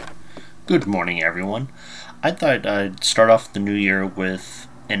Good morning, everyone. I thought I'd start off the new year with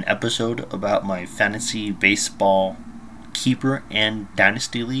an episode about my fantasy baseball keeper and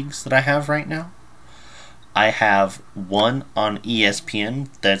dynasty leagues that I have right now. I have one on ESPN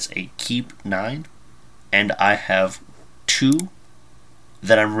that's a keep 9, and I have two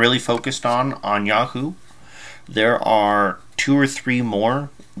that I'm really focused on Yahoo. There are two or three more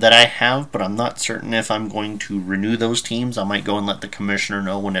that I have, but I'm not certain if I'm going to renew those teams. I might go and let the commissioner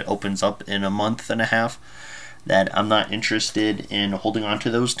know when it opens up in a month and a half that I'm not interested in holding on to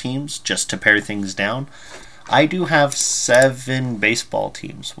those teams just to pare things down. I do have 7 baseball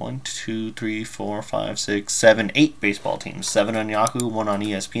teams. 1, 2, 3, 4, 5, 6, 7, 8 baseball teams. 7 on Yahoo, 1 on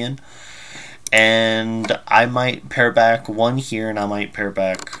ESPN. And I might pare back one here and I might pare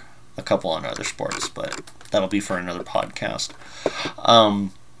back a couple on other sports, but that'll be for another podcast.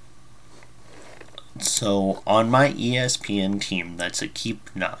 So on my ESPN team, that's a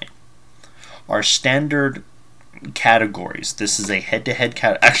keep 9. Our standard categories. This is a head-to-head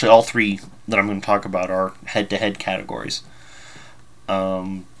Actually, all three that I'm going to talk about are head-to-head categories.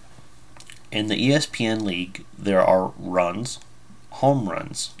 In the ESPN league, there are runs, home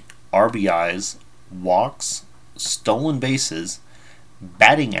runs, RBIs, walks, stolen bases,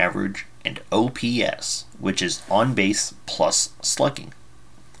 batting average, and OPS, which is on base plus slugging.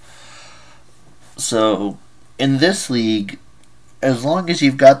 So, in this league, as long as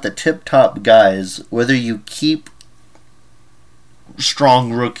you've got the tip-top guys, whether you keep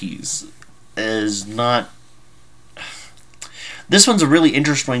strong rookies is not. This one's a really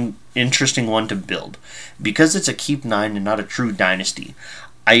interesting one to build because it's a keep 9 and not a true dynasty.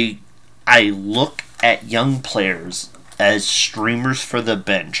 I look at young players as streamers for the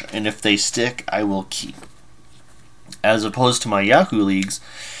bench, and if they stick, I will keep. As opposed to my Yahoo leagues,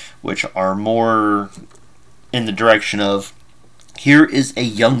 which are more in the direction of here is a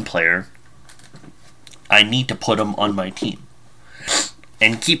young player, I need to put him on my team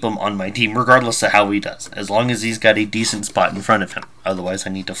and keep him on my team regardless of how he does, as long as he's got a decent spot in front of him. Otherwise, I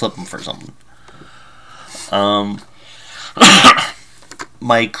need to flip him for something.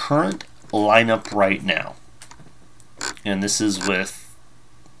 My current lineup right now, and this is with,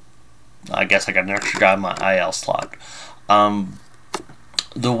 I guess I got an extra guy in my IL slot.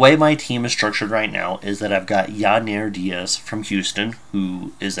 The way my team is structured right now is that I've got Yainer Diaz from Houston,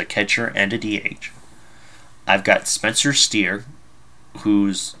 who is a catcher and a DH. I've got Spencer Steer,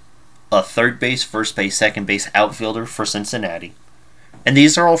 who's a third base, first base, second base outfielder for Cincinnati. And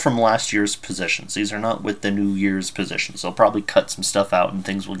these are all from last year's positions. These are not with the new year's positions. They'll probably cut some stuff out and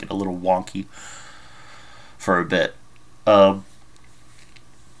things will get a little wonky for a bit.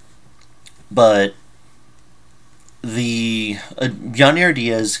 But the Yainer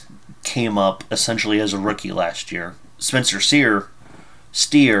Diaz came up essentially as a rookie last year. Spencer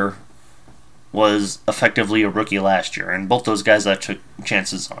Steer was effectively a rookie last year, and both those guys I took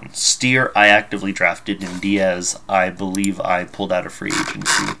chances on. Steer I actively drafted, and Diaz I believe I pulled out of free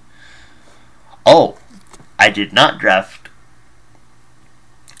agency. Oh, I did not draft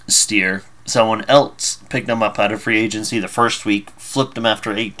Steer. Someone else picked him up out of free agency the first week, flipped him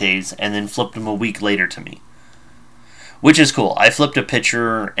after 8 days, and then flipped him a week later to me. Which is cool. I flipped a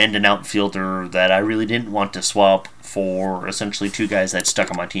pitcher and an outfielder that I really didn't want to swap for essentially 2 guys that stuck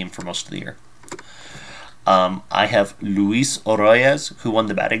on my team for most of the year. I have Luis Oroyes, who won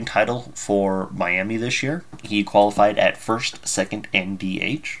the batting title for Miami this year. He qualified at first, second, and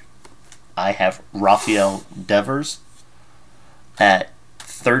DH. I have Rafael Devers at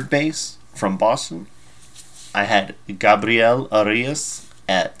third base from Boston. I had Gabriel Arias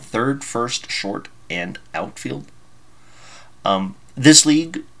at third, first, short, and outfield. This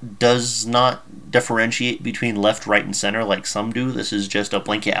league does not differentiate between left, right, and center like some do. This is just a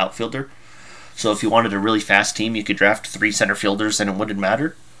blanket outfielder. So if you wanted a really fast team, you could draft 3 center fielders and it wouldn't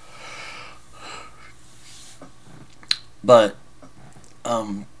matter. But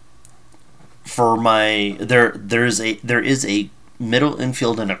for my there is a middle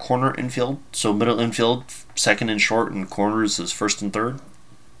infield and a corner infield. So middle infield, second and short, and corners is first and third.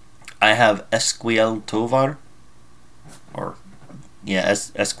 I have Esquiel Tovar,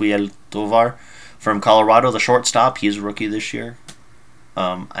 Esquiel Tovar from Colorado, the shortstop. He's a rookie this year.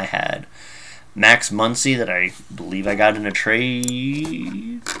 I had Max Muncy that I believe I got in a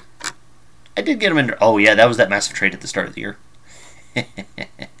trade. I did get him in. Oh yeah, that was that massive trade at the start of the year.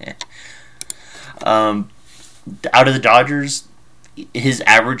 Out of the Dodgers, his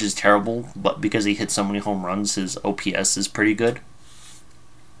average is terrible, but because he hits so many home runs, his OPS is pretty good.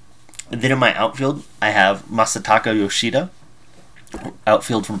 And then in my outfield, I have Masataka Yoshida,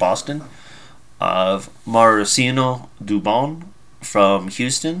 outfield from Boston. Of Mauricio Dubon from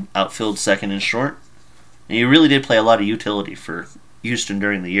Houston, outfield second and short. And he really did play a lot of utility for Houston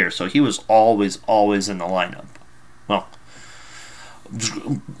during the year, so he was always in the lineup. Well,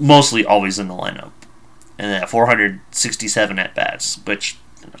 mostly always in the lineup. And that 467 at bats, which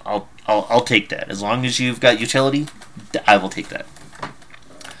I'll take that. As long as you've got utility, I will take that.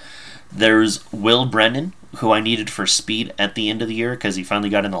 There's Will Brennan, who I needed for speed at the end of the year because he finally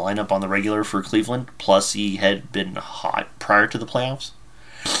got in the lineup on the regular for Cleveland. Plus, he had been hot prior to the playoffs.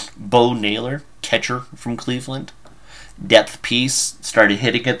 Bo Naylor, catcher from Cleveland. Depth piece, started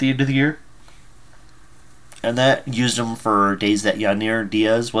hitting at the end of the year. And that used him for days that Yanir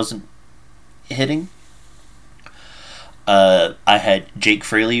Diaz wasn't hitting. I had Jake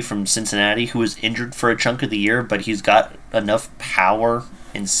Fraley from Cincinnati, who was injured for a chunk of the year, but he's got enough power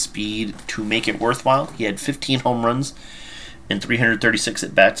and speed to make it worthwhile. He had 15 home runs and 336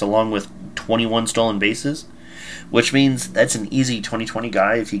 at-bats, along with 21 stolen bases, which means that's an easy 2020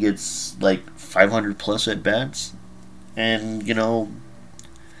 guy if he gets like 500 plus at-bats. And,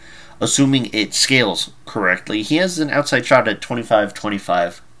 assuming it scales correctly, he has an outside shot at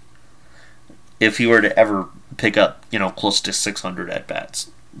 25-25 if he were to ever pick up, close to 600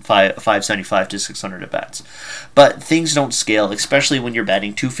 at-bats. 575 to 600 at-bats. But things don't scale, especially when you're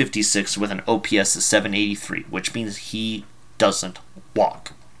batting 256 with an OPS of 783, which means he doesn't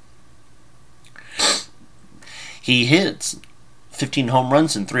walk. He hits 15 home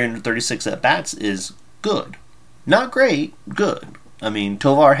runs and 336 at-bats is good. Not great, good. I mean,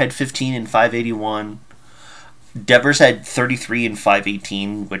 Tovar had 15 and 581. Devers had 33 and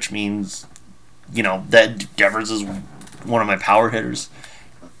 518, which means, that Devers is one of my power hitters.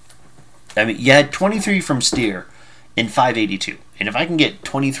 I mean, you had 23 from Steer in 582. And if I can get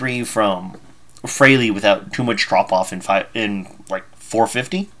 23 from Fraley without too much drop-off in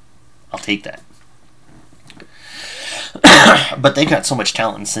 450, I'll take that. But they got so much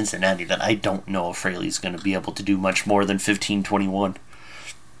talent in Cincinnati that I don't know if Fraley's going to be able to do much more than 1521.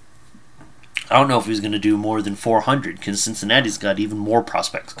 I don't know if he's going to do more than 400 because Cincinnati's got even more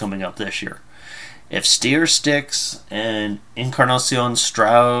prospects coming up this year. If Steer sticks and Encarnacion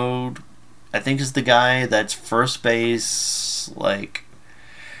Stroud, I think is the guy that's first base.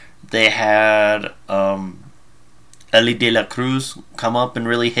 They had Eli De La Cruz come up and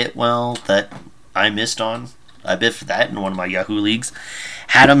really hit well that I missed on. I biffed that in one of my Yahoo leagues.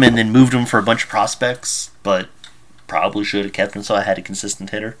 Had him and then moved him for a bunch of prospects, but probably should have kept him so I had a consistent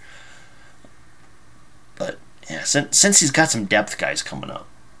hitter. But yeah, since he's got some depth guys coming up,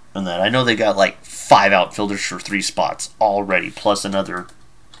 and that I know they got 5 outfielders for 3 spots already, plus another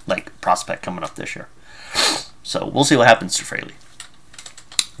prospect coming up this year. So we'll see what happens to Fraley.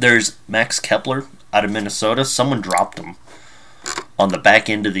 There's Max Kepler out of Minnesota. Someone dropped him on the back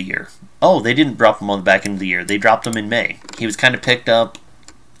end of the year. Oh, they didn't drop him on the back end of the year. They dropped him in May. He was kind of picked up,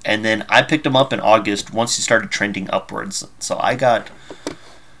 and then I picked him up in August once he started trending upwards. So I got,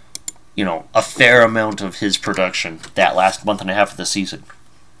 a fair amount of his production that last month and a half of the season,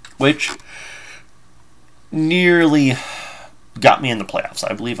 which nearly got me in the playoffs.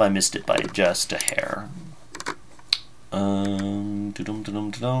 I believe I missed it by just a hair.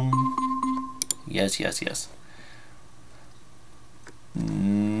 Yes.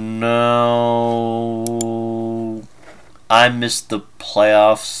 No, I missed the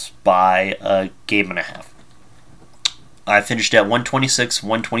playoffs by a game and a half. I finished at 126,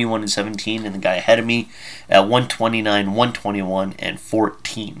 121, and 17, and the guy ahead of me at 129, 121, and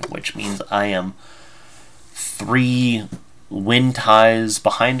 14, which means I am 3 win ties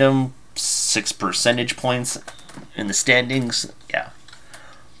behind him, 6 percentage points in the standings. Yeah,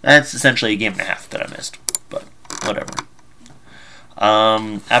 that's essentially a game and a half that I missed, but whatever.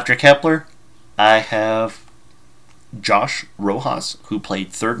 After Kepler, I have Josh Rojas, who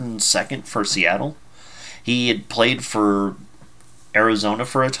played third and second for Seattle. He had played for Arizona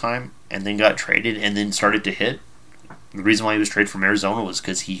for a time and then got traded and then started to hit. The reason why he was traded from Arizona was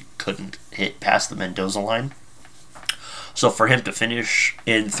because he couldn't hit past the Mendoza line. So for him to finish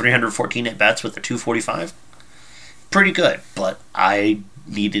in 314 at-bats with a 245, pretty good. But I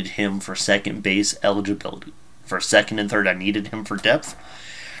needed him for second base eligibility. For second and third, I needed him for depth.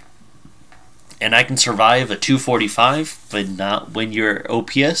 And I can survive a 245, but not when your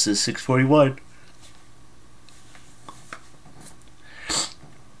OPS is 641.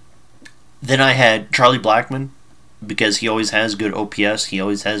 Then I had Charlie Blackmon, because he always has good OPS. He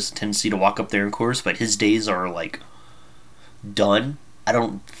always has a tendency to walk up there in course, but his days are done. I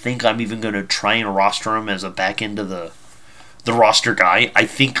don't think I'm even going to try and roster him as a back end of the roster guy. I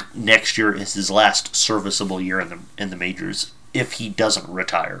think next year is his last serviceable year in the majors if he doesn't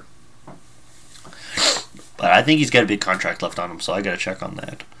retire. But I think he's got a big contract left on him, so I got to check on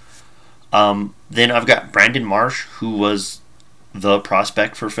that. Then I've got Brandon Marsh, who was the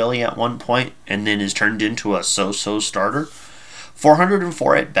prospect for Philly at one point, and then is turned into a so-so starter.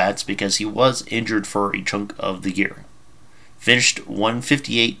 404 at-bats because he was injured for a chunk of the year. Finished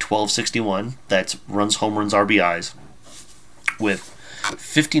 158, 1261. That's runs, home runs, RBIs. With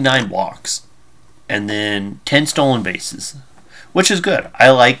 59 walks. And then 10 stolen bases. Which is good. I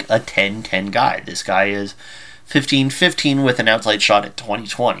like a 10-10 guy. This guy is 15-15 with an outside shot at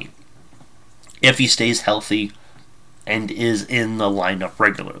 20-20. If he stays healthy and is in the lineup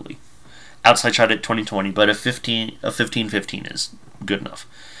regularly. Outside shot at 20-20, but a 15-15 is good enough.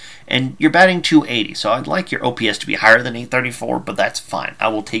 And you're batting 280, so I'd like your OPS to be higher than 834, but that's fine. I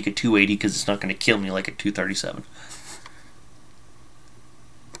will take a 280 because it's not going to kill me like a 237.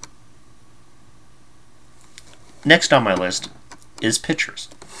 Next on my list is pitchers.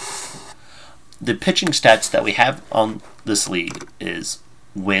 The pitching stats that we have on this league is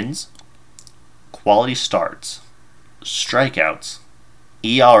wins, quality starts, strikeouts,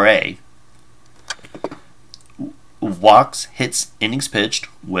 ERA, walks, hits, innings pitched,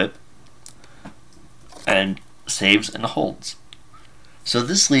 whip, and saves and holds. So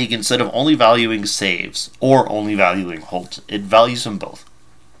this league, instead of only valuing saves or only valuing holds, it values them both.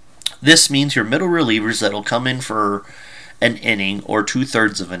 This means your middle relievers that will come in for an inning or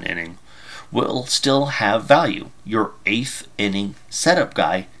 2/3 of an inning will still have value. Your 8th inning setup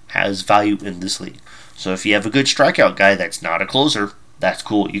guy has value in this league. So if you have a good strikeout guy that's not a closer, that's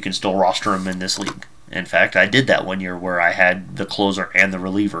cool. You can still roster him in this league. In fact, I did that one year where I had the closer and the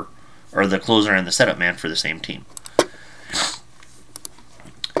reliever, or the closer and the setup man for the same team.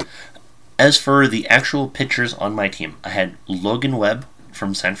 As for the actual pitchers on my team, I had Logan Webb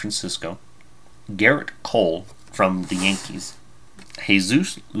from San Francisco, Garrett Cole from the Yankees,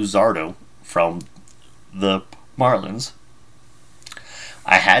 Jesus Luzardo from the Marlins.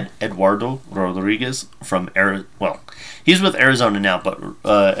 I had Eduardo Rodriguez from he's with Arizona now, but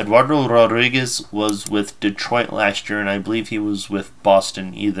Eduardo Rodriguez was with Detroit last year, and I believe he was with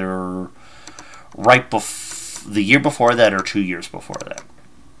Boston either the year before that or 2 years before that.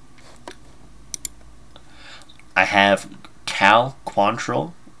 I have Cal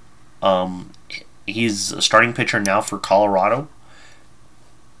Quantrill. He's a starting pitcher now for Colorado.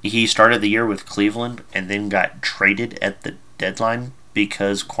 He started the year with Cleveland and then got traded at the deadline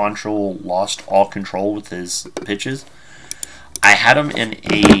because Quantrill lost all control with his pitches. I had him in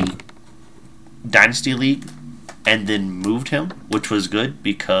a dynasty league and then moved him, which was good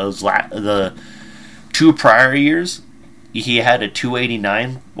because the 2 prior years he had a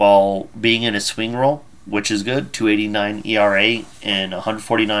 289 while being in a swing role, which is good, 289 ERA in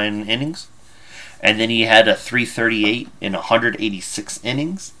 149 innings. And then he had a 338 in 186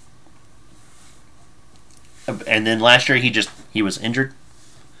 innings. And then last year he was injured.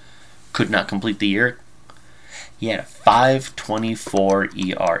 Could not complete the year. He had a 5.24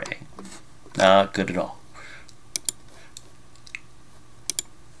 ERA. Not good at all.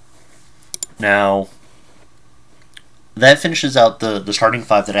 Now, that finishes out the starting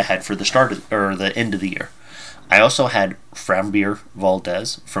 5 that I had for the end of the year. I also had Framber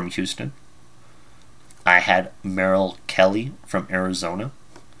Valdez from Houston. I had Merrill Kelly from Arizona.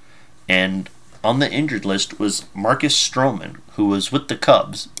 And on the injured list was Marcus Stroman, who was with the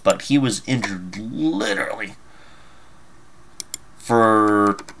Cubs, but he was injured literally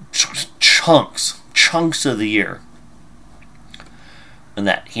for chunks of the year. And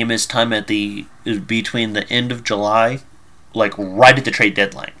that he missed time between the end of July, like right at the trade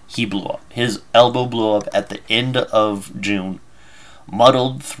deadline. He blew up. His elbow blew up at the end of June,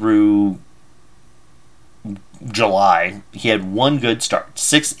 muddled through July. He had one good start,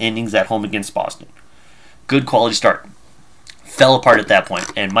 6 innings at home against Boston. Good quality start. Fell apart at that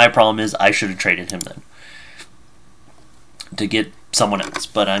point, and my problem is I should have traded him then to get someone else.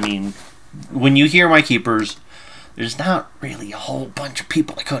 But I mean, when you hear my keepers, there's not really a whole bunch of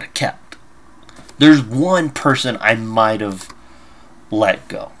people I could have kept. There's one person I might have let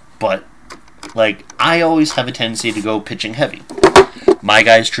go, but I always have a tendency to go pitching heavy. My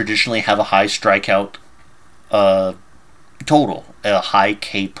guys traditionally have a high strikeout total, a high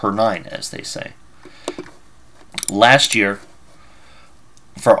K per 9, as they say. Last year,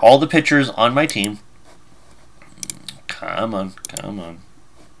 for all the pitchers on my team, come on.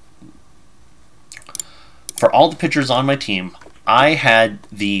 For all the pitchers on my team, I had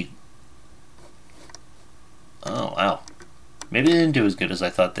oh wow, maybe they didn't do as good as I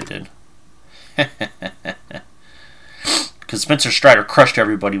thought they did. Because Spencer Strider crushed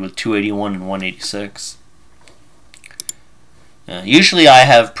everybody with 281 and 186. Usually I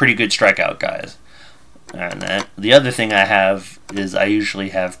have pretty good strikeout guys. And the other thing I have is I usually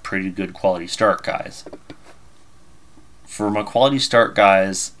have pretty good quality start guys. For my quality start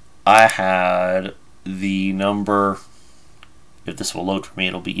guys, I had the number. If this will load for me,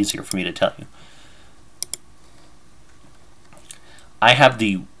 it'll be easier for me to tell you. I have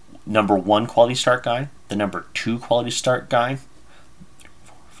the number 1 quality start guy, the number 2 quality start guy,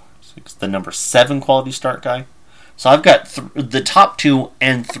 4, 5, 6, the number 7 quality start guy. So I've got the top 2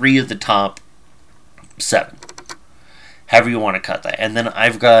 and 3 of the top 7. However you want to cut that. And then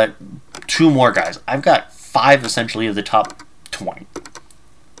I've got 2 more guys. I've got 5 essentially of the top 20.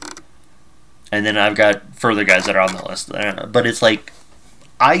 And then I've got further guys that are on the list. But it's like,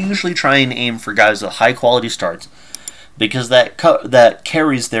 I usually try and aim for guys with high quality starts, because that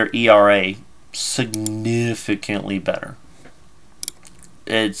carries their ERA significantly better.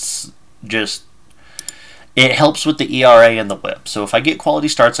 It's just, it helps with the ERA and the WHIP. So if I get quality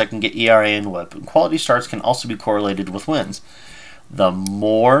starts, I can get ERA and WHIP. And quality starts can also be correlated with wins. The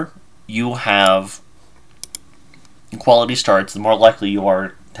more you have quality starts, the more likely you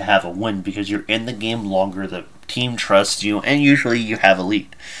are to have a win, because you're in the game longer, the team trusts you, and usually you have a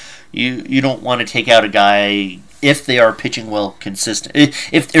lead. You don't want to take out a guy if they are pitching well, consistent. Let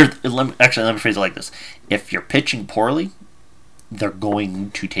me phrase it like this: if you're pitching poorly, they're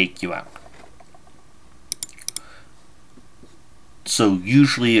going to take you out. So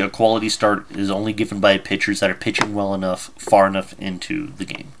usually a quality start is only given by pitchers that are pitching well enough, far enough into the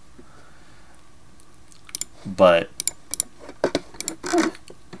game. But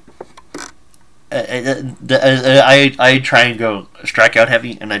I try and go strikeout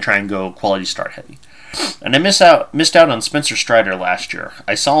heavy, and I try and go quality start heavy. And I missed out on Spencer Strider last year.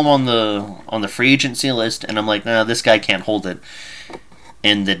 I saw him on the free agency list, and I'm like, nah, this guy can't hold it.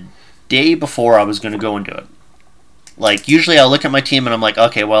 And the day before I was going to go and do it, like, usually I'll look at my team and I'm like,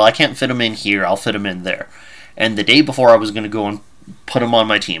 okay, well, I can't fit him in here, I'll fit him in there. And the day before I was going to go and put him on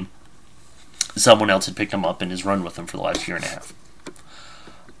my team, someone else had picked him up and has run with him for the last year and a half.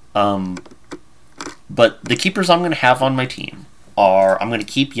 But the keepers I'm going to have on my team are, I'm going to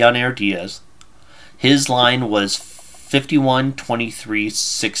keep Yanair Diaz. His line was 51, 23,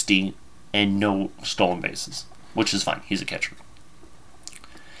 60, and no stolen bases, which is fine. He's a catcher.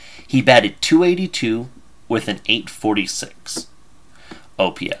 He batted .282 with an .846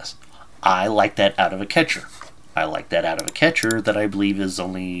 OPS. I like that out of a catcher. I like that out of a catcher that I believe is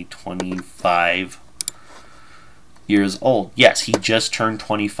only 25 years old. Yes, he just turned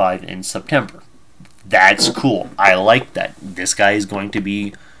 25 in September. That's cool. I like that. This guy is going to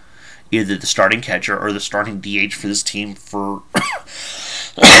be either the starting catcher or the starting DH for this team for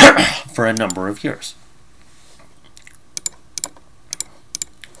for a number of years.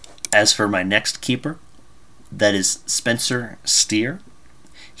 As for my next keeper, that is Spencer Steer.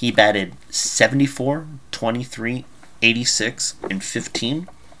 He batted 74, 23, 86, and 15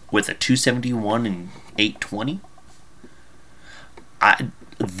 with a 271 and 820.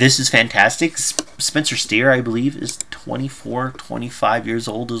 This is fantastic. Spencer Steer, I believe, is 24, 25 years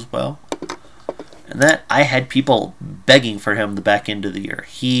old as well. And that, I had people begging for him the back end of the year.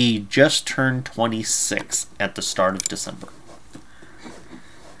 He just turned 26 at the start of December.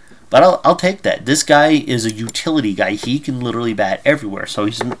 But I'll take that. This guy is a utility guy. He can literally bat everywhere. So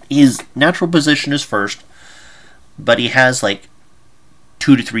his natural position is first, but he has like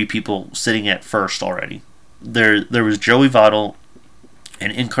 2 to 3 people sitting at first already. There was Joey Votto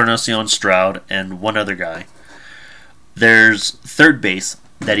and Encarnacion Stroud and one other guy. There's third base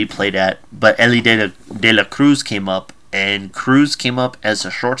that he played at, but Eli de la Cruz came up, and Cruz came up as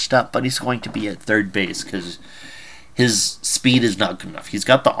a shortstop, but he's going to be at third base because his speed is not good enough. He's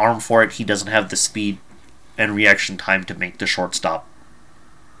got the arm for it. He doesn't have the speed and reaction time to make the shortstop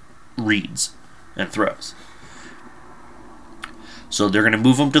reads and throws. So they're going to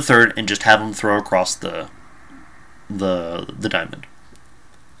move him to third and just have him throw across the diamond.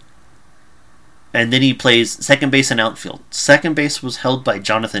 And then he plays second base and outfield. Second base was held by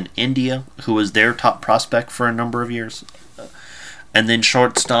Jonathan India, who was their top prospect for a number of years. And then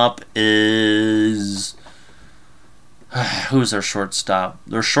shortstop is... who's their shortstop?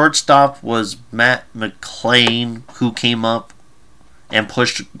 Their shortstop was Matt McClain, who came up and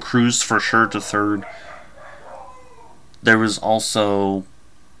pushed Cruz for sure to third. There was also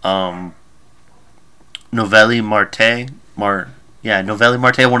Novelli Marte. Novelli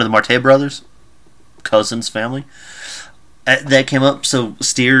Marte, one of the Marte brothers. Cousins family. That came up. So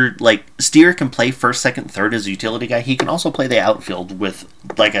Steer can play first, second, third as a utility guy. He can also play the outfield with,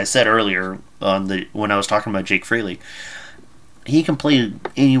 like I said earlier when I was talking about Jake Fraley. He can play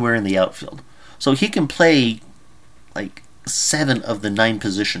anywhere in the outfield. So he can play like 7 of the 9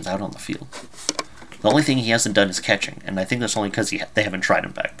 positions out on the field. The only thing he hasn't done is catching, and I think that's only because they haven't tried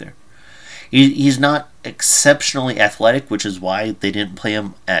him back there. He's not exceptionally athletic, which is why they didn't play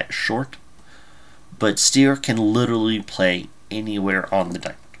him at short. But Steer can literally play anywhere on the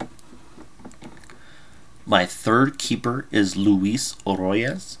diamond. My third keeper is Luis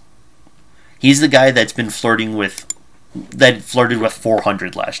Oroyes. He's the guy that flirted with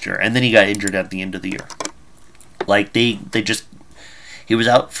 400 last year, and then he got injured at the end of the year. Like he was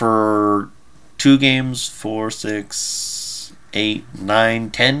out for 2 games, 4, 6, 8,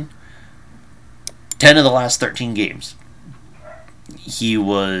 9, 10. 10 of the last 13 games. He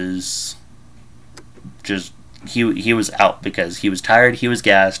was out because he was tired, he was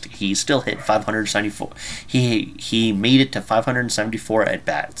gassed. He still hit 574. He made it to 574 at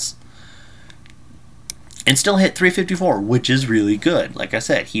bats. And still hit 354, which is really good. Like I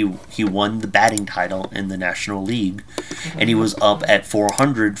said, he won the batting title in the National League, and he was up at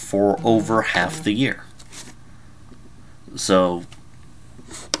 400 for over half the year. So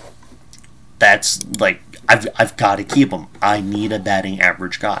that's like, I've got to keep him. I need a batting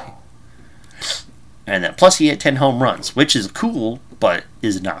average guy. And then plus he hit 10 home runs, which is cool, but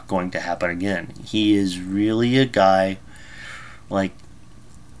is not going to happen again. He is really a guy, like,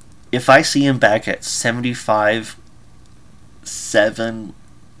 if I see him back at 75, 7,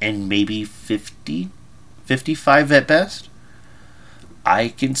 and maybe 50, 55 at best, I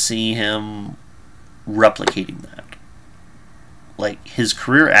can see him replicating that. Like, his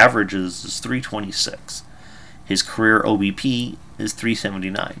career average is 326. His career OBP is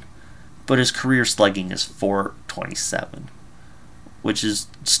 379. But his career slugging is 427, which is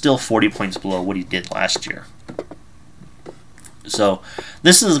still 40 points below what he did last year. So,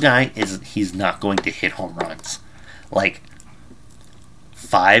 this is a guy, he's not going to hit home runs. Like,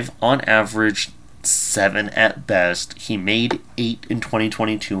 5 on average, 7 at best. He made 8 in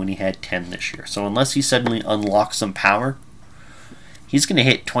 2022 and he had 10 this year. So, unless he suddenly unlocks some power, he's going to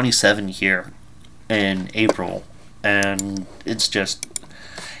hit 27 here in April. And it's just,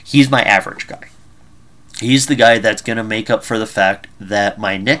 he's my average guy. He's the guy that's going to make up for the fact that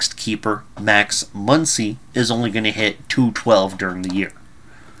my next keeper, Max Muncy, is only going to hit 212 during the year.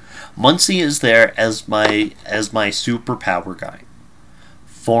 Muncy is there as my super power guy.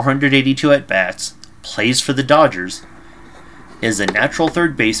 482 at-bats, plays for the Dodgers, is a natural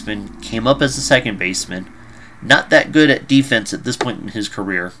third baseman, came up as a second baseman, not that good at defense at this point in his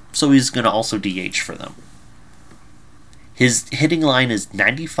career, so he's going to also DH for them. His hitting line is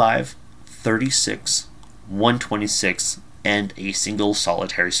 95, 36, 126, and a single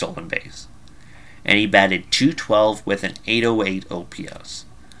solitary stolen base. And he batted .212 with an 808 OPS.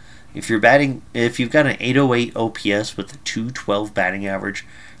 If you've got an 808 OPS with a .212 batting average,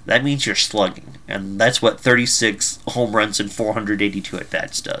 that means you're slugging, and that's what 36 home runs and 482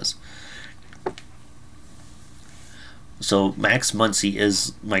 at-bats does. So Max Muncy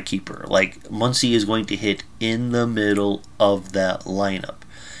is my keeper. Like, Muncy is going to hit in the middle of that lineup.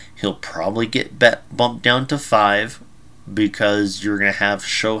 He'll probably get bumped down to 5 because you're going to have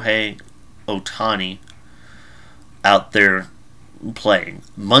Shohei Ohtani out there playing.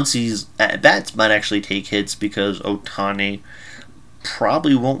 Muncy's at-bats might actually take hits because Ohtani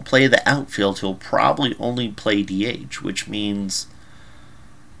probably won't play the outfield. He'll probably only play DH, which means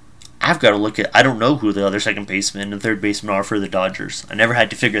I've got to look at, I don't know who the other second baseman and third baseman are for the Dodgers. I never had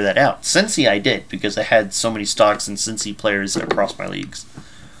to figure that out. Cincy I did, because I had so many stocks in Cincy players across my leagues.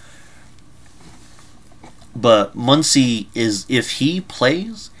 But Muncy is, if he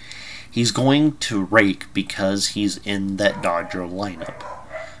plays, he's going to rake because he's in that Dodger lineup.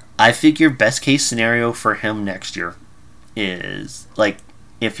 I figure best case scenario for him next year is, like,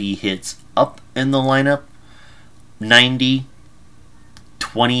 if he hits up in the lineup, 90,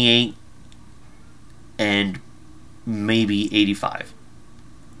 28, and maybe 85.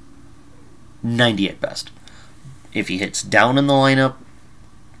 90 at best. If he hits down in the lineup,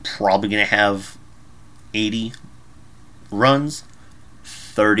 probably going to have 80 runs,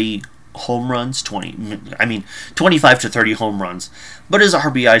 30 home runs, 25 to 30 home runs. But his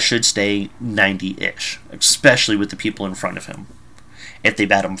RBI should stay 90-ish, especially with the people in front of him. If they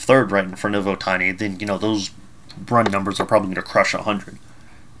bat him third right in front of Ohtani, then, those run numbers are probably going to crush 100.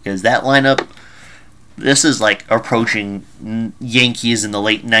 Because that lineup, this is like approaching Yankees in the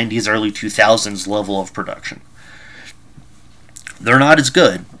late 90s, early 2000s level of production. They're not as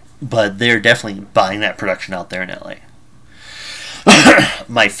good, but they're definitely buying that production out there in LA.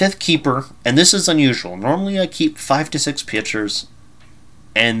 My fifth keeper, and this is unusual. Normally I keep 5 to 6 pitchers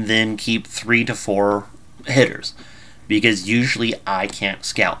and then keep 3 to 4 hitters, because usually I can't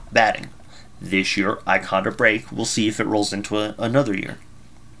scout batting. This year I caught a break. We'll see if it rolls into another year.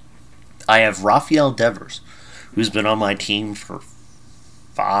 I have Rafael Devers, who's been on my team for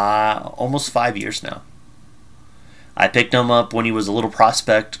almost 5 years now. I picked him up when he was a little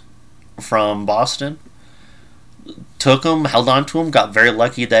prospect from Boston. Took him, held on to him, got very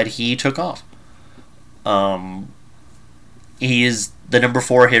lucky that he took off. He is the number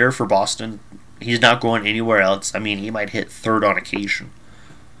 4 hitter for Boston. He's not going anywhere else. I mean, he might hit third on occasion.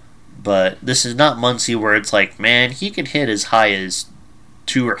 But this is not Muncy where it's like, man, he could hit as high as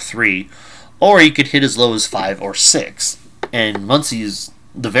 2 or 3, or he could hit as low as 5 or 6. And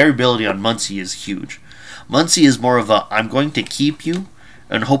the variability on Muncy is huge. Muncy is more of a, I'm going to keep you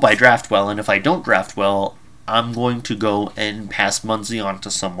and hope I draft well, and if I don't draft well, I'm going to go and pass Muncy on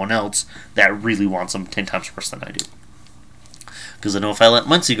to someone else that really wants him 10 times worse than I do. Because I know if I let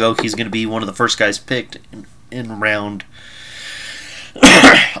Muncy go, he's going to be one of the first guys picked in round...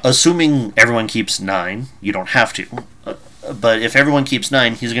 assuming everyone keeps 9, you don't have to. But if everyone keeps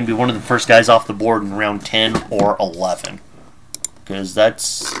 9, he's going to be one of the first guys off the board in round 10 or 11. Because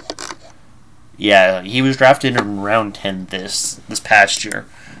that's... Yeah, he was drafted in round 10 this past year.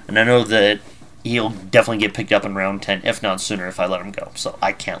 And I know that he'll definitely get picked up in round 10, if not sooner, if I let him go. So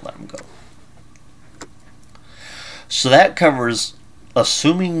I can't let him go. So that covers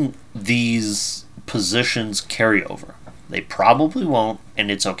assuming these positions carry over. They probably won't, and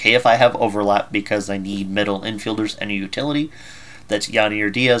it's okay if I have overlap because I need middle infielders and a utility. That's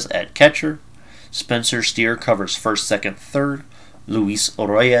Yadier Diaz at catcher. Spencer Steer covers first, second, third. Luis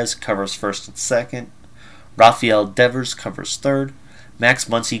Oroyes covers first and second. Rafael Devers covers third. Max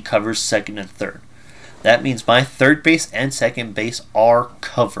Muncy covers second and third. That means my third base and second base are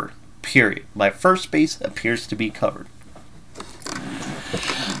covered. Period. My first base appears to be covered.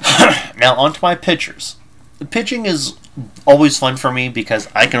 Now on to my pitchers. The pitching is always fun for me because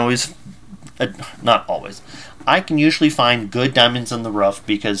I can always... not always. I can usually find good diamonds in the rough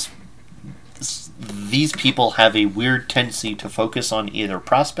because these people have a weird tendency to focus on either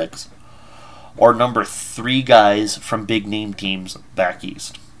prospects or number 3 guys from big name teams back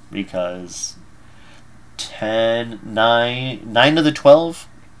east. Because 9 of the 12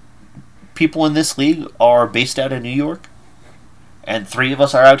 people in this league are based out of New York, and 3 of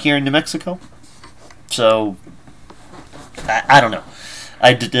us are out here in New Mexico. So I don't know.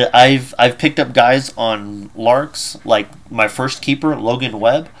 I've picked up guys on larks, like my first keeper, Logan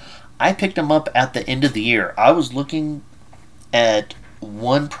Webb. I picked him up at the end of the year. I was looking at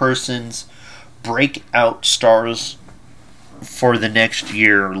one person's breakout stars for the next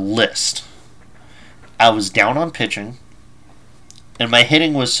year list. I was down on pitching, and my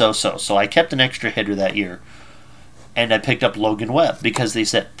hitting was so-so. So I kept an extra hitter that year, and I picked up Logan Webb because they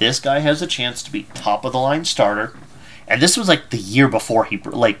said this guy has a chance to be top of the line starter. And this was like the year before he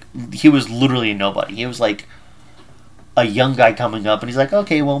was literally a nobody. He was like a young guy coming up, and he's like,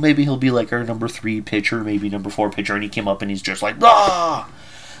 okay, well, maybe he'll be like our number 3 pitcher, maybe number 4 pitcher, and he came up and he's just like,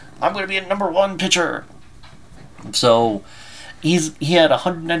 I'm going to be a number 1 pitcher. So he had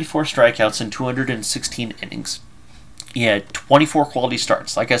 194 strikeouts in 216 innings. He had 24 quality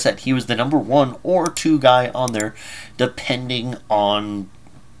starts. Like I said, he was the number 1 or 2 guy on there, depending on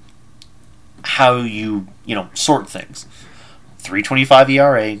how you sort things. 3.25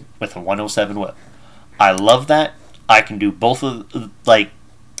 ERA with a 1.07 WHIP. I love that. I can do both of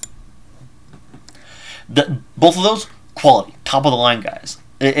both of those quality, top of the line guys.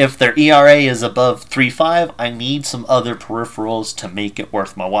 If their ERA is above 3.5, I need some other peripherals to make it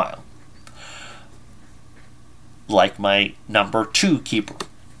worth my while. Like my number 2 keeper,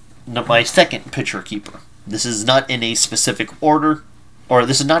 my second pitcher keeper. This is not in a specific order, or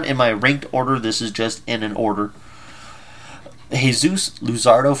this is not in my ranked order, this is just in an order. Jesus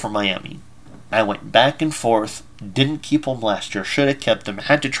Luzardo from Miami. I went back and forth, didn't keep him last year, should have kept him,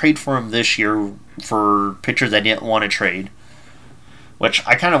 had to trade for him this year for pitchers I didn't want to trade. Which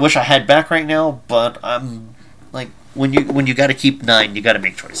I kind of wish I had back right now, but I'm like, when you got to keep 9, you got to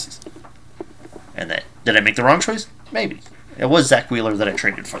make choices. And did I make the wrong choice? Maybe. It was Zach Wheeler that I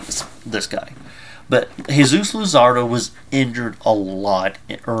traded for this guy. But Jesus Luzardo was injured a lot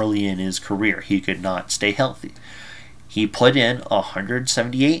early in his career. He could not stay healthy. He put in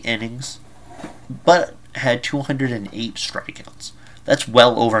 178 innings, but had 208 strikeouts. That's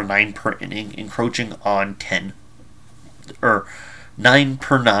well over 9 per inning, encroaching on 10. Or 9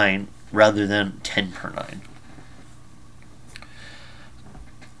 per 9 rather than 10 per 9.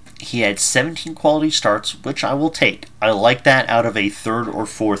 He had 17 quality starts, which I will take. I like that out of a 3rd or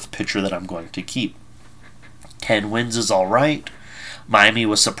 4th pitcher that I'm going to keep. 10 wins is alright. Miami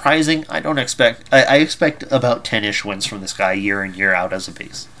was surprising. I expect about 10-ish wins from this guy year in, year out as a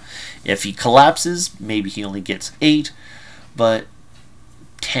base. If he collapses, maybe he only gets 8, but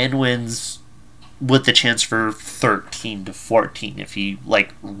 10 wins with the chance for 13 to 14 if he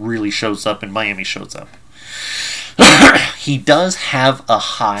really shows up and Miami shows up. He does have a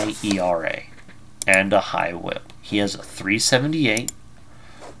high ERA and a high whip. He has a 3.78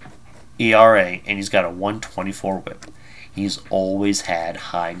 ERA and he's got a 1.24 whip. He's always had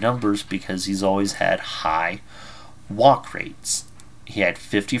high numbers because he's always had high walk rates. He had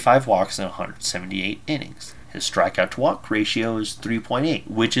 55 walks in 178 innings. His strikeout to walk ratio is 3.8,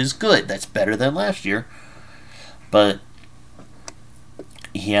 which is good. That's better than last year. But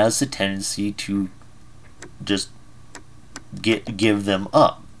he has a tendency to just give them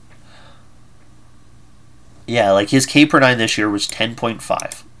up. Yeah, his K per 9 this year was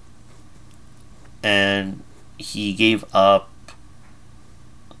 10.5. And he gave up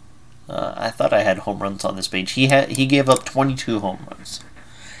I thought I had home runs on this page. He gave up 22 home runs.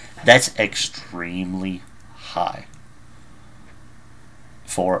 That's extremely high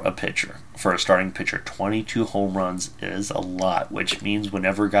for a pitcher, for a starting pitcher. 22 home runs is a lot, which means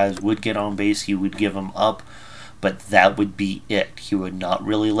whenever guys would get on base, he would give them up, but that would be it. He would not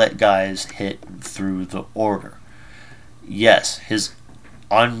really let guys hit through the order. Yes, his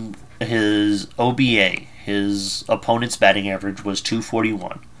OBA, his opponent's batting average was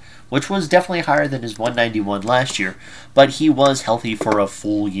 241, which was definitely higher than his 191 last year, but he was healthy for a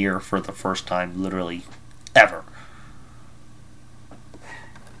full year for the first time literally ever.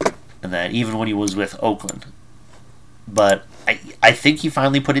 And that even when he was with Oakland. But I think he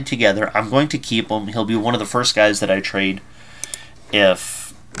finally put it together. I'm going to keep him. He'll be one of the first guys that I trade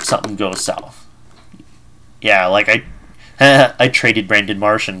if something goes south. Yeah, I traded Brandon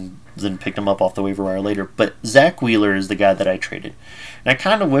Marsh and then picked him up off the waiver wire later. But Zach Wheeler is the guy that I traded. And I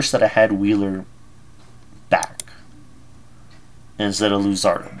kind of wish that I had Wheeler back instead of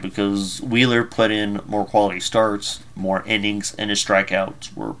Luzardo, because Wheeler put in more quality starts, more innings, and his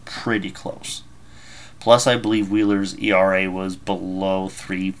strikeouts were pretty close. Plus, I believe Wheeler's ERA was below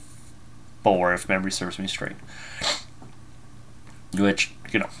 3.4, if memory serves me straight. Which,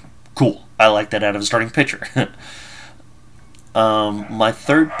 cool. I like that out of a starting pitcher. My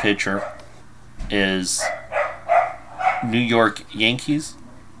third pitcher is New York Yankees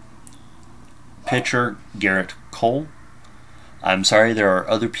pitcher Garrett Cole. I'm sorry, there are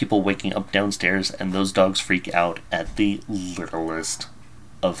other people waking up downstairs, and those dogs freak out at the littlest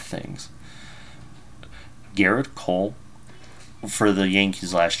of things. Garrett Cole, for the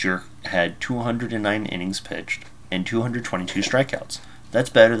Yankees last year, had 209 innings pitched and 222 strikeouts.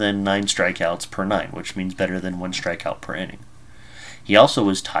 That's better than 9 strikeouts per 9, which means better than 1 strikeout per inning. He also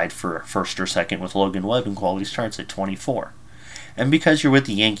was tied for first or second with Logan Webb in quality starts at 24. And because you're with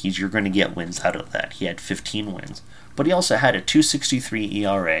the Yankees, you're going to get wins out of that. He had 15 wins. But he also had a 2.63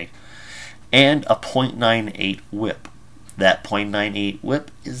 ERA and a .98 whip. That .98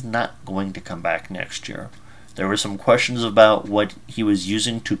 whip is not going to come back next year. There were some questions about what he was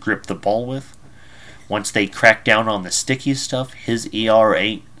using to grip the ball with. Once they cracked down on the sticky stuff, his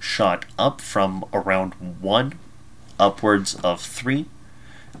ERA shot up from around 1 upwards of 3.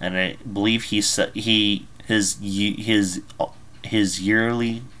 And I believe his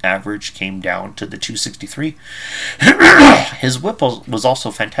yearly average came down to the 263. His whip was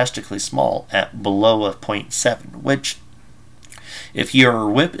also fantastically small at below a .7, which, if your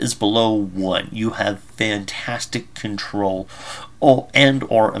whip is below 1, you have fantastic control and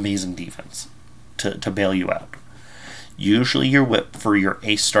or amazing defense to bail you out. Usually your whip for your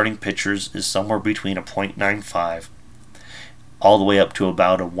ace starting pitchers is somewhere between a .95 all the way up to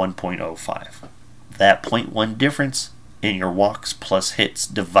about a 1.05. That .1 difference in your walks plus hits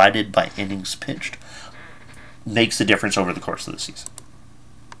divided by innings pitched makes a difference over the course of the season.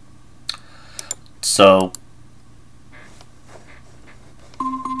 So,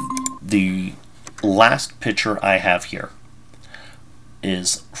 the last pitcher I have here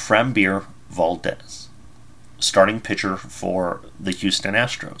is Framber Valdez, starting pitcher for the Houston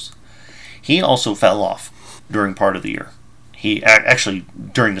Astros. He also fell off during part of the year. He actually,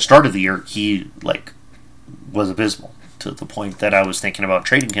 during the start of the year, he was abysmal, to the point that I was thinking about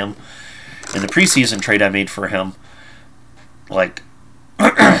trading him. In the preseason trade I made for him,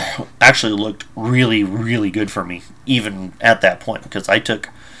 actually looked really, really good for me, even at that point, because I took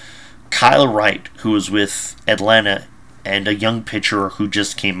Kyle Wright, who was with Atlanta, and a young pitcher who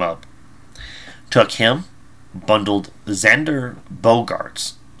just came up. Took him, bundled Xander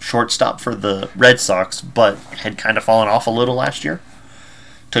Bogaerts, shortstop for the Red Sox, but had kind of fallen off a little last year.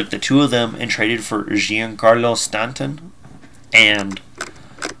 Took the two of them and traded for Giancarlo Stanton and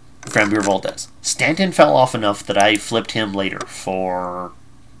Framber Valdez. Stanton fell off enough that I flipped him later for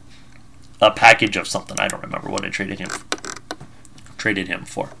a package of something. I don't remember what I traded him for. traded him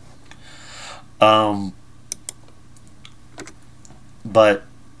for. But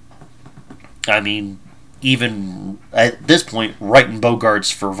I mean, even at this point, writing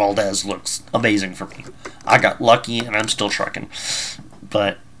Bogarts for Valdez looks amazing for me. I got lucky, and I'm still trucking.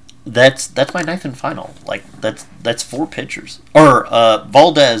 But that's my ninth and final. Like that's 4 pitchers. Or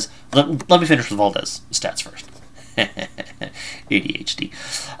Valdez. Let me finish with Valdez stats first.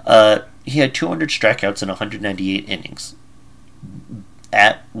 ADHD. He had 200 strikeouts in 198 innings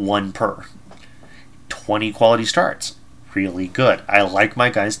at 1 per. 20 quality starts. Really good. I like my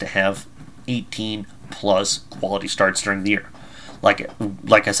guys to have 18 plus quality starts during the year.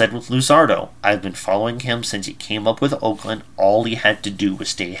 Like I said with Luzardo, I've been following him since he came up with Oakland. All he had to do was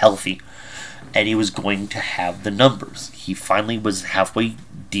stay healthy, and he was going to have the numbers. He finally was halfway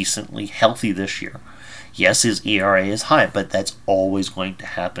decently healthy this year. Yes, his ERA is high, but that's always going to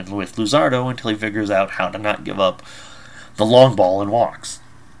happen with Luzardo until he figures out how to not give up the long ball and walks.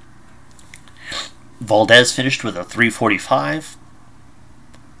 Valdez finished with a 3.45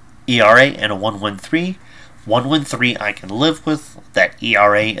 ERA and a 1.13. 1.13 I can live with. That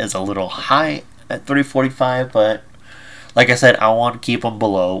ERA is a little high at 3.45, but like I said, I want to keep him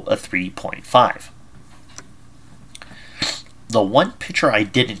below a 3.5. The one pitcher I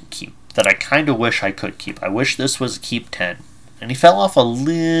didn't keep that I kind of wish I could keep, I wish this was keep 10, and he fell off a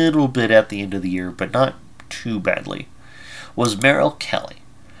little bit at the end of the year, but not too badly, was Merrill Kelly.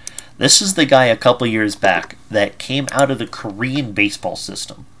 This is the guy a couple years back that came out of the Korean baseball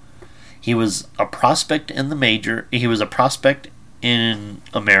system. He was a prospect in the major. He was a prospect in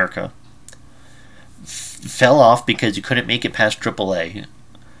America. Fell off because he couldn't make it past AAA.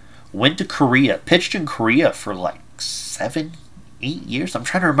 Went to Korea. Pitched in Korea for like 7, 8 years. I'm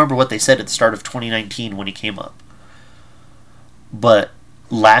trying to remember what they said at the start of 2019 when he came up. But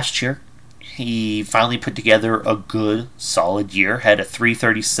last year, he finally put together a good, solid year. Had a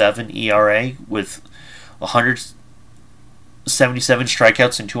 3.37 ERA with 177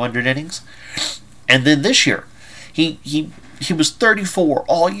 strikeouts in 200 innings. And then this year, he was 34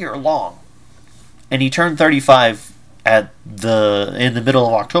 all year long. And he turned 35 in the middle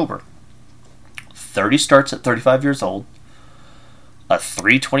of October. 30 starts at 35 years old. A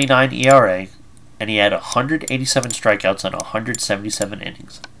 3.29 ERA. And he had 187 strikeouts and 177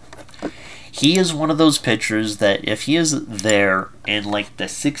 innings. He is one of those pitchers that if he is there in like the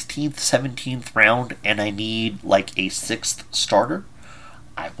 16th, 17th round and I need like a 6th starter,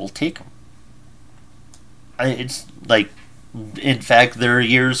 I will take him. It's like, in fact, there are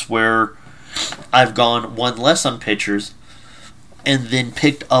years where I've gone one less on pitchers and then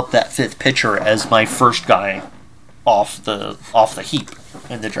picked up that 5th pitcher as my first guy off the heap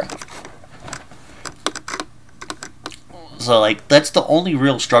in the draft. So, like, that's the only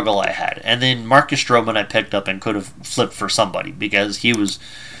real struggle I had. And then Marcus Stroman I picked up and could have flipped for somebody because he was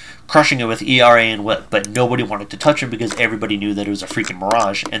crushing it with ERA and whip, but nobody wanted to touch him because everybody knew that it was a freaking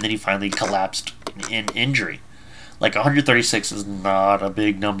mirage, and then he finally collapsed in injury. Like, 136 is not a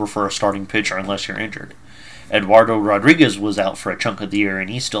big number for a starting pitcher unless you're injured. Eduardo Rodriguez was out for a chunk of the year, and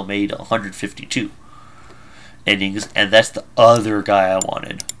he still made 152 innings, and that's the other guy I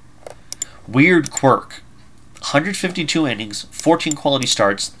wanted. Weird quirk. 152 innings, 14 quality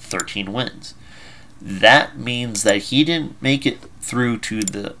starts, 13 wins. That means that he didn't make it through to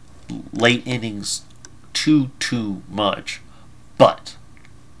the late innings too much. But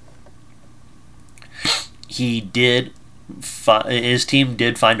he did. His team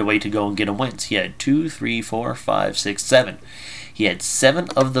did find a way to go and get him wins. He had 2, 3, 4, 5, 6, 7. He had 7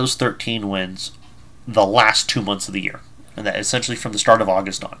 of those 13 wins the last 2 months of the year, and that essentially from the start of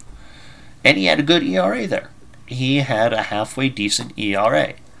August on. And he had a good ERA there. He had a halfway decent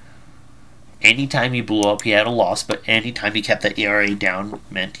ERA. Anytime he blew up, he had a loss, but anytime he kept that ERA down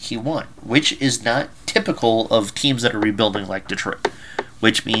meant he won, which is not typical of teams that are rebuilding like Detroit,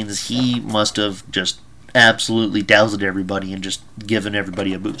 which means he must have just absolutely dazzled everybody and just given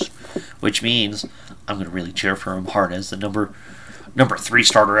everybody a boost, which means I'm going to really cheer for him hard as the number 3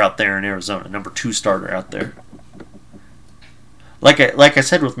 starter out there in Arizona, number 2 starter out there. Like I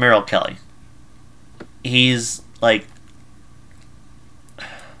said with Merrill Kelly, he's like,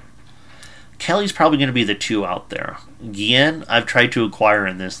 Kelly's probably going to be the 2 out there. Guillen, I've tried to acquire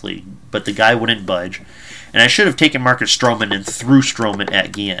in this league, but the guy wouldn't budge. And I should have taken Marcus Stroman and threw Stroman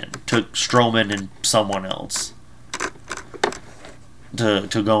at Guillen. Took Stroman and someone else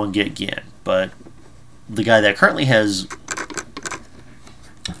to go and get Guillen. But the guy that currently has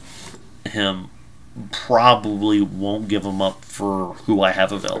him probably won't give him up for who I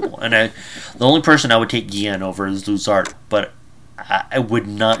have available. And the only person I would take Guillen over is Luzardo, but I would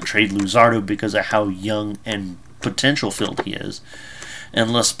not trade Luzardo because of how young and potential filled he is.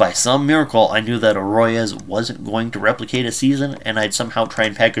 Unless by some miracle I knew that Arroyas wasn't going to replicate a season, and I'd somehow try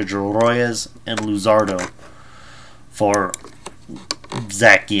and package Arroyas and Luzardo for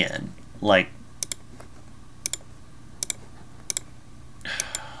Zach Guillen. Like,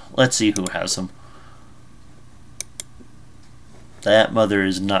 let's see who has him. That mother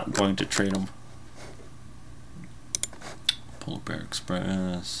is not going to trade him. Polar Bear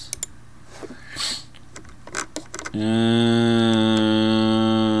Express. Oh.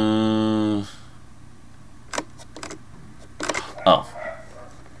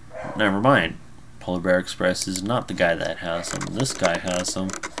 Never mind. Polar Bear Express is not the guy that has him. This guy has him.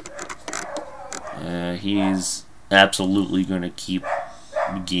 He's absolutely going to keep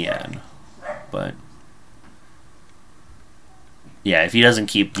Guillen. But yeah, if he doesn't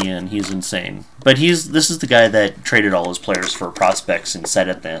keep Guillen, he's insane. But this is the guy that traded all his players for prospects and said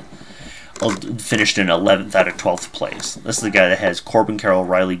at the finished in 11th out of 12th place. This is the guy that has Corbin Carroll,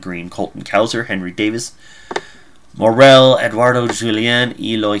 Riley Green, Colton Cowser, Henry Davis, Morel, Eduardo Julien,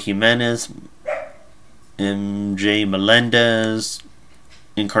 Eloy Jimenez, MJ Melendez,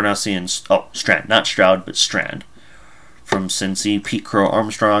 Encarnacion, Strand, not Stroud, but Strand. From Cincy, Pete Crow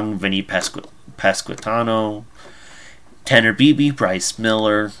Armstrong, Vinny Pasquitano, Tanner Beebe, Bryce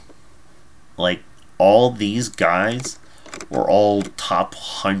Miller. Like, all these guys were all top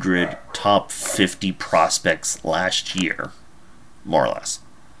 100, top 50 prospects last year, more or less.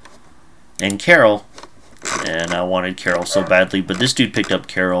 And Carroll, and I wanted Carroll so badly, but this dude picked up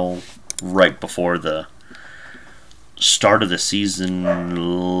Carroll right before the start of the season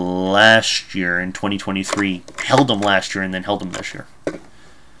last year in 2023. Held him last year and then held him this year.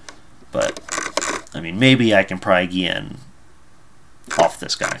 But, I mean, maybe I can pry Guillen off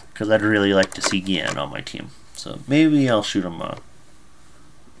this guy, because I'd really like to see Guillen on my team. So maybe I'll shoot him a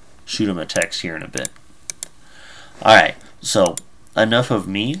text here in a bit. Alright, so enough of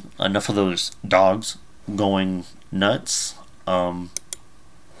me, enough of those dogs going nuts. That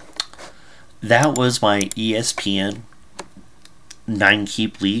was my ESPN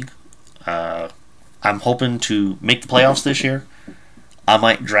 9-keep league. I'm hoping to make the playoffs this year. I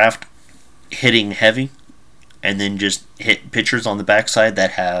might draft hitting heavy and then just hit pitchers on the backside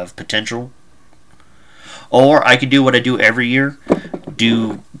that have potential. Or I could do what I do every year.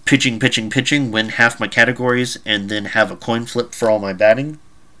 Do pitching, win half my categories, and then have a coin flip for all my batting.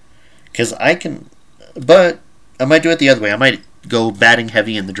 Because I can... But I might do it the other way. I might go batting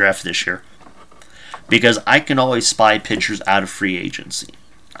heavy in the draft this year. Because I can always spy pitchers out of free agency.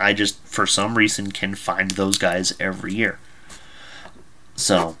 I just, for some reason, can find those guys every year.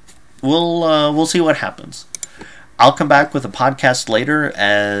 So, we'll see what happens. I'll come back with a podcast later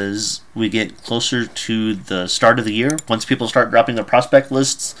as we get closer to the start of the year. Once people start dropping their prospect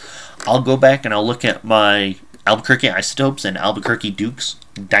lists, I'll go back and I'll look at my Albuquerque Isotopes and Albuquerque Dukes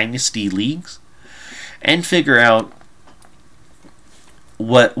dynasty leagues and figure out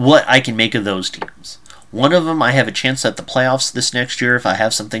what I can make of those teams. One of them I have a chance at the playoffs this next year if I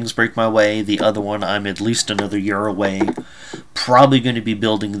have some things break my way. The other one I'm at least another year away. Probably going to be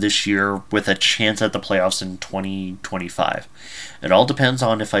building this year with a chance at the playoffs in 2025. It all depends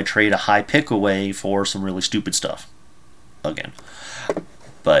on if I trade a high pick away for some really stupid stuff. Again.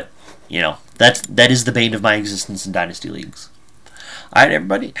 But, that is the bane of my existence in Dynasty Leagues. Alright,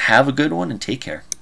 everybody, have a good one and take care.